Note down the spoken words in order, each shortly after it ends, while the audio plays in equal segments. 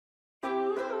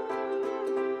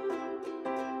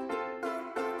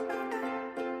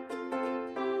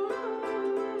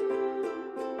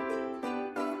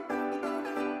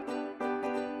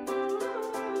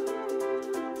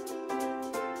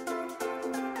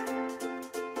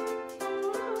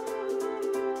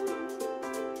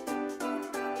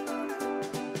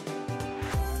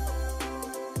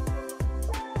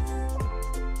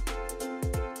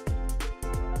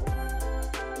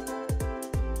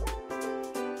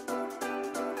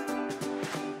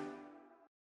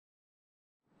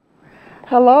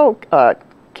Hello,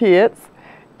 kids.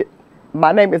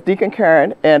 My name is Deacon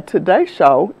Karen, and today's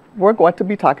show, we're going to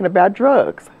be talking about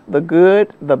drugs, the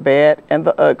good, the bad, and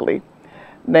the ugly.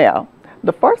 Now,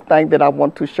 the first thing that I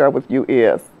want to share with you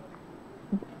is,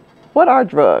 what are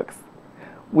drugs?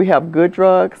 We have good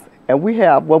drugs, and we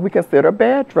have what we consider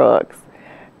bad drugs.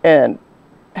 And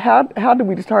how do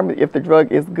we determine if the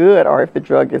drug is good or if the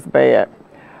drug is bad?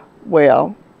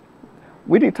 Well,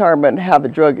 we determine how the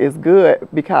drug is good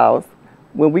because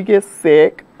when we get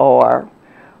sick or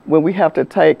when we have to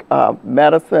take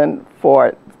medicine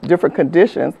for different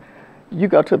conditions, you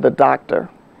go to the doctor.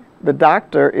 The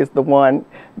doctor is the one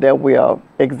that will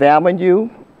examine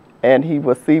you, and he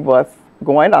will see what's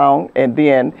going on, and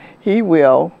then he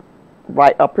will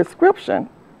write a prescription.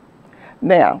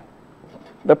 Now,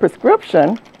 the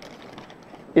prescription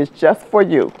is just for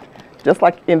you. Just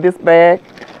like in this bag,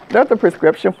 there's a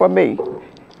prescription for me.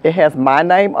 It has my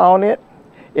name on it.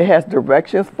 It has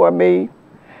directions for me,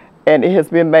 and it has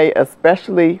been made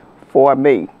especially for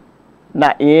me,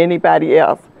 not anybody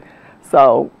else.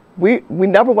 So we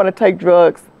never want to take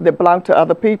drugs that belong to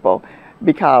other people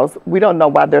because we don't know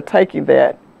why they're taking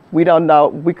that. We don't know.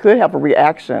 We could have a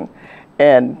reaction,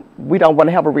 and we don't want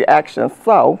to have a reaction.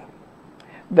 So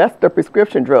that's the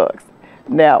prescription drugs.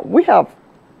 Now, we have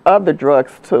other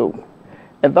drugs too,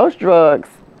 and those drugs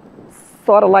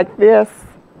sort of like this,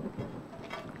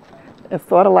 and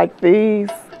sort of like these.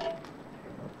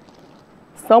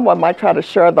 Someone might try to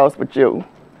share those with you,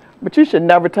 but you should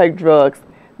never take drugs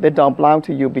that don't belong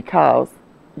to you because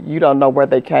you don't know where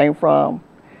they came from.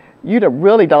 You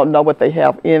really don't know what they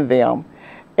have in them,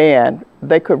 and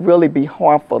they could really be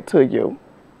harmful to you.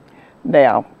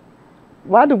 Now,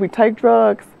 why do we take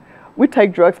drugs? We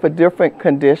take drugs for different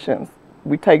conditions.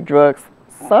 We take drugs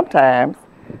sometimes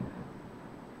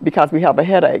because we have a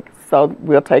headache, so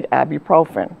we'll take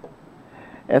ibuprofen.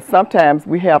 And sometimes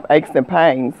we have aches and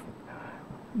pains.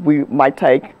 We might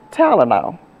take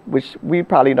Tylenol, which we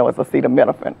probably know as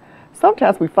acetaminophen.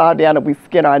 Sometimes we fall down and we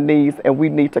skin our knees, and we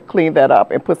need to clean that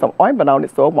up and put some ointment on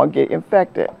it so it won't get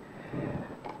infected.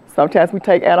 Sometimes we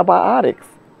take antibiotics,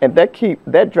 and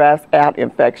that drives out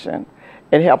infection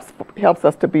and helps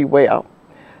us to be well.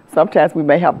 Sometimes we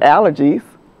may have allergies,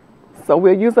 so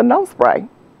we'll use a nose spray.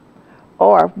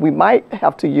 Or we might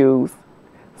have to use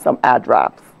some eye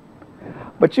drops.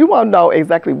 But you won't know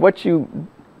exactly what you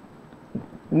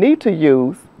need to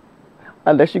use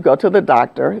unless you go to the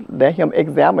doctor, let him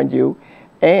examine you,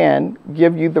 and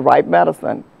give you the right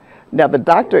medicine. Now, the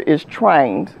doctor is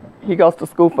trained. He goes to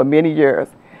school for many years.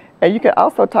 And you can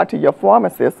also talk to your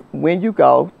pharmacist when you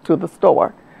go to the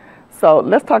store. So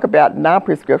let's talk about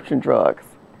non-prescription drugs.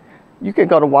 You can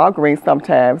go to Walgreens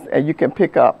sometimes, and you can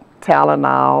pick up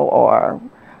Tylenol or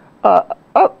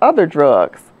other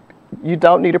drugs. You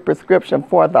don't need a prescription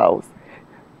for those.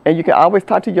 And you can always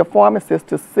talk to your pharmacist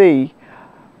to see,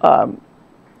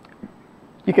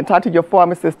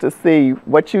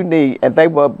 what you need, and they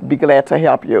will be glad to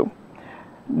help you.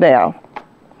 Now,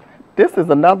 this is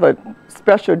another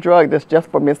special drug that's just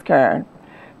for Miss Karen,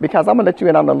 because I'm going to let you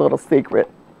in on a little secret.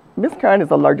 Miss Karen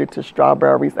is allergic to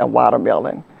strawberries and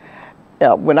watermelon.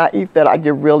 When I eat that, I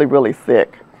get really, really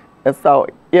sick. And so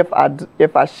if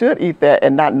I should eat that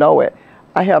and not know it,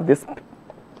 I have this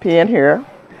pen here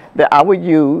that I would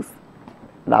use,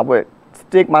 and I would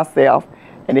stick myself,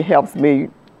 and it helps me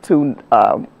to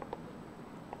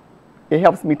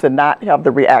not have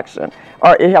the reaction,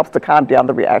 or it helps to calm down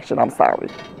the reaction. I'm sorry.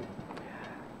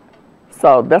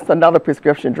 So that's another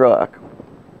prescription drug.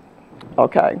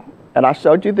 Okay, and I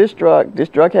showed you this drug. This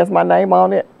drug has my name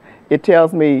on it. It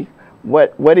tells me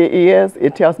what it is.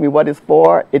 It tells me what it's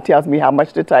for. It tells me how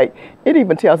much to take. It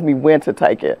even tells me when to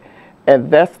take it.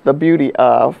 And that's the beauty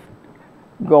of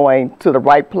going to the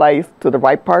right place, to the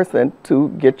right person to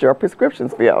get your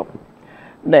prescriptions filled.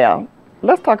 Now,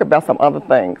 let's talk about some other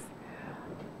things.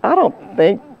 I don't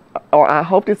think, or I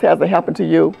hope this hasn't happened to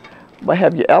you, but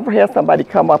have you ever had somebody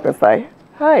come up and say,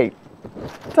 hey,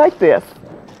 take this?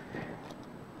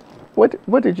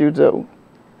 What did you do?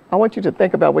 I want you to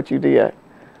think about what you did.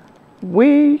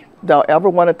 We don't ever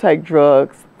want to take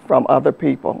drugs from other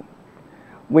people.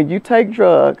 When you take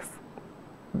drugs,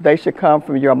 they should come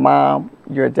from your mom,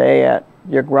 your dad,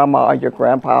 your grandma, or your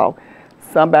grandpa,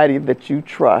 somebody that you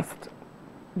trust,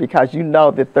 because you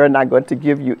know that they're not going to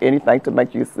give you anything to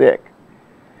make you sick.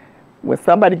 When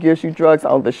somebody gives you drugs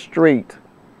on the street,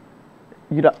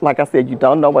 like I said, you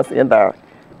don't know what's in there.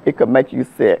 It could make you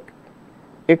sick.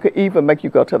 It could even make you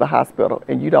go to the hospital,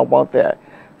 and you don't want that.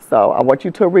 So I want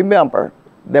you to remember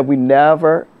that we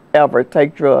never, ever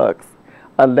take drugs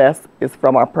unless it's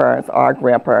from our parents or our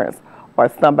grandparents or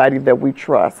somebody that we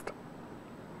trust.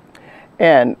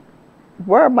 And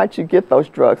where might you get those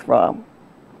drugs from?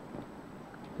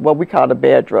 What we call the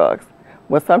bad drugs.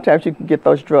 Well, sometimes you can get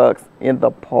those drugs in the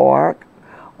park,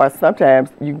 or sometimes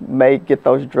you may get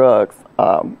those drugs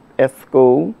at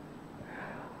school.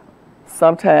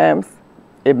 Sometimes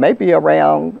it may be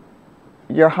around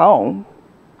your home.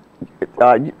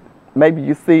 Maybe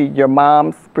you see your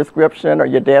mom's prescription or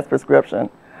your dad's prescription,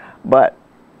 but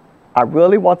I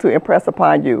really want to impress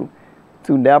upon you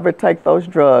to never take those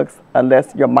drugs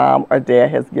unless your mom or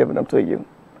dad has given them to you.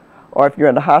 Or if you're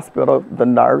in the hospital, the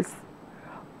nurse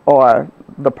or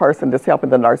the person that's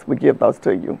helping the nurse would give those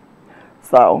to you.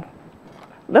 So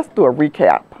let's do a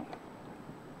recap.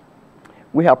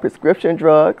 We have prescription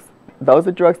drugs. Those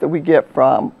are drugs that we get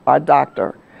from our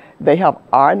doctor. They have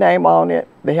our name on it.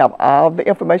 They have all the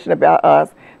information about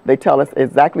us. They tell us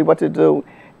exactly what to do,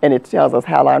 and it tells us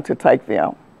how long to take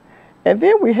them. And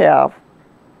then we have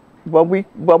what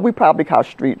we probably call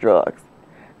street drugs.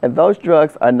 And those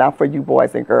drugs are not for you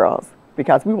boys and girls,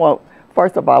 because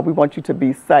first of all, we want you to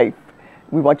be safe.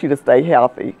 We want you to stay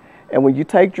healthy. And when you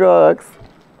take drugs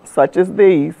such as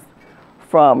these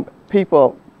from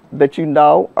people that you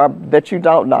know or that you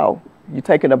don't know, you're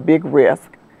taking a big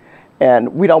risk.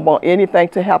 And we don't want anything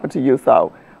to happen to you,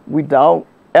 so we don't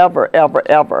ever, ever,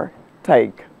 ever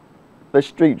take the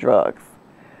street drugs.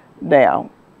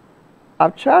 Now,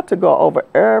 I've tried to go over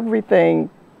everything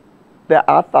that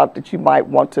I thought that you might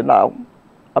want to know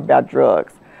about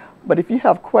drugs. But if you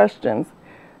have questions,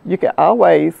 you can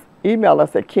always email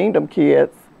us at Kingdom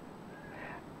Kids,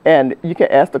 and you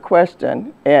can ask the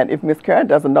question. And if Miss Karen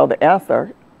doesn't know the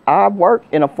answer, I work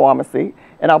in a pharmacy,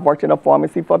 and I've worked in a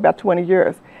pharmacy for about 20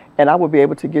 years, and I will be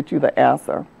able to get you the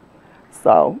answer.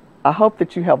 So I hope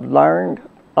that you have learned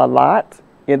a lot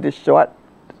in this short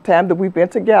time that we've been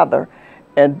together.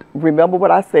 And remember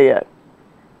what I said.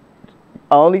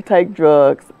 Only take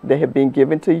drugs that have been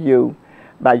given to you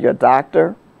by your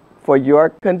doctor for your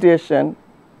condition.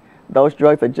 Those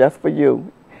drugs are just for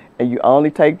you. And you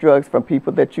only take drugs from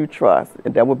people that you trust.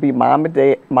 And that would be mom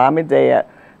and dad,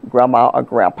 grandma or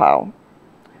grandpa.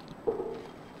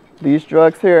 These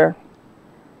drugs here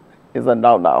is a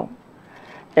no-no.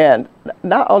 And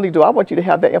not only do I want you to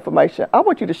have that information, I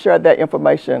want you to share that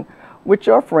information with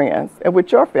your friends and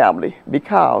with your family,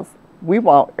 because we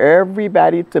want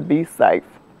everybody to be safe.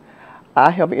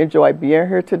 I have enjoyed being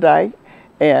here today,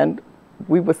 and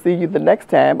we will see you the next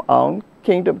time on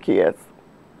Kingdom Kids.